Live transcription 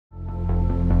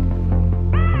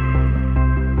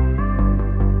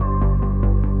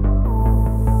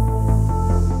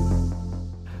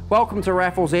Welcome to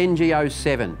Raffles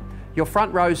NG07, your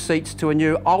front row seats to a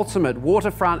new ultimate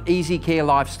waterfront easy care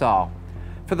lifestyle.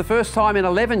 For the first time in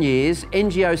 11 years,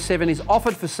 NG07 is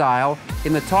offered for sale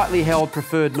in the tightly held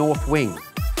preferred north wing.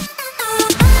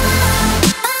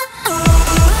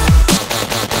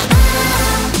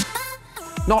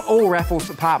 Not all Raffles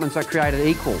apartments are created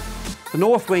equal. The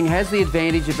north wing has the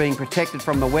advantage of being protected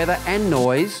from the weather and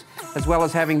noise, as well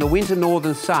as having the winter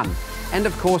northern sun, and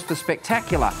of course the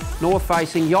spectacular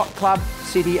north-facing yacht club,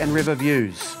 city and river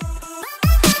views.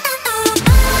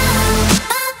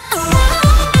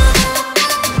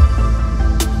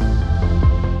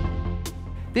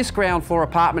 This ground floor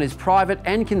apartment is private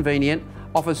and convenient,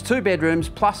 offers 2 bedrooms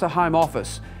plus a home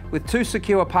office, with 2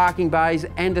 secure parking bays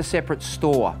and a separate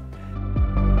store.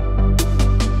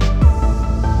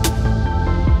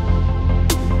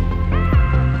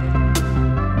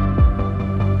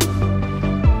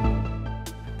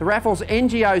 The Raffles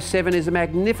NG07 is a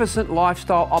magnificent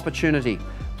lifestyle opportunity.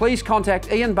 Please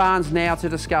contact Ian Barnes now to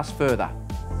discuss further.